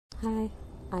Hi,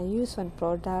 I use one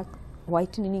product,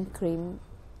 whitening cream,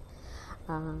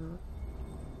 in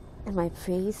my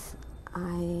face.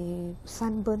 I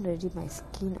sunburn already my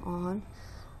skin on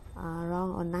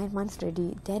around or 9 months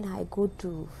already. Then I go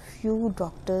to few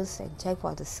doctors and check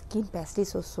for the skin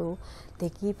specialist also. They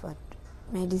give a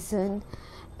medicine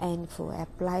and for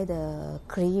apply the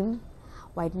cream,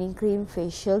 whitening cream,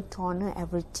 facial toner,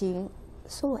 everything.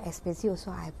 So expensive also.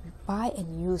 I buy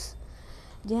and use.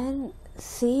 Then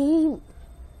same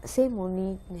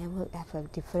only, never have a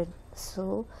different.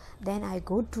 So then I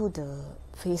go to the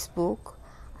Facebook,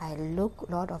 I look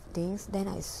a lot of things. Then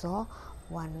I saw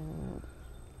one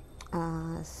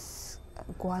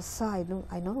Gua Sha.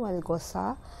 I know what Gua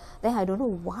Sha. Then I don't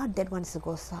know what that one is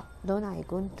Gua Sha. Then I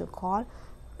going to call.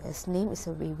 His name is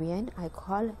Vivian. I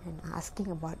call and asking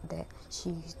about that.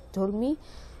 She told me.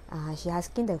 She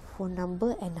asking the phone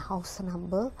number and house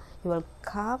number. You will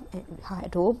come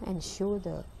at home and show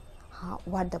the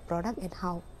what the product and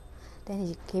how. Then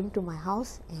she came to my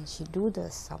house and she do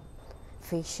some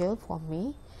facial for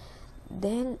me.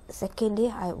 Then second day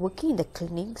I working in the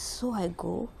clinic, so I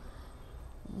go.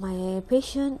 My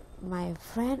patient, my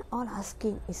friend all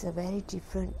asking is a very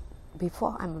different.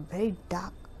 Before I'm very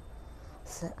dark,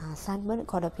 sunburn,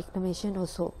 got a pigmentation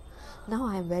also. Now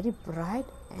I'm very bright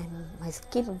and my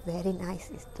skin very nice.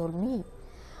 It told me,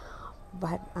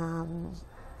 but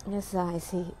yes, I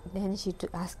see. Then she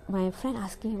ask my friend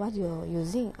asking what you're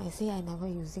using. I say I never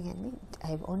using any.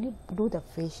 I only do the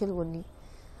facial only.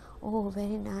 Oh,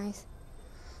 very nice.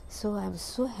 So I'm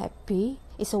so happy.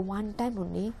 It's a one time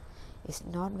only. It's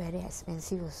not very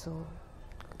expensive also.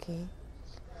 Okay.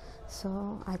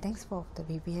 So I thanks for the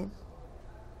Vivian.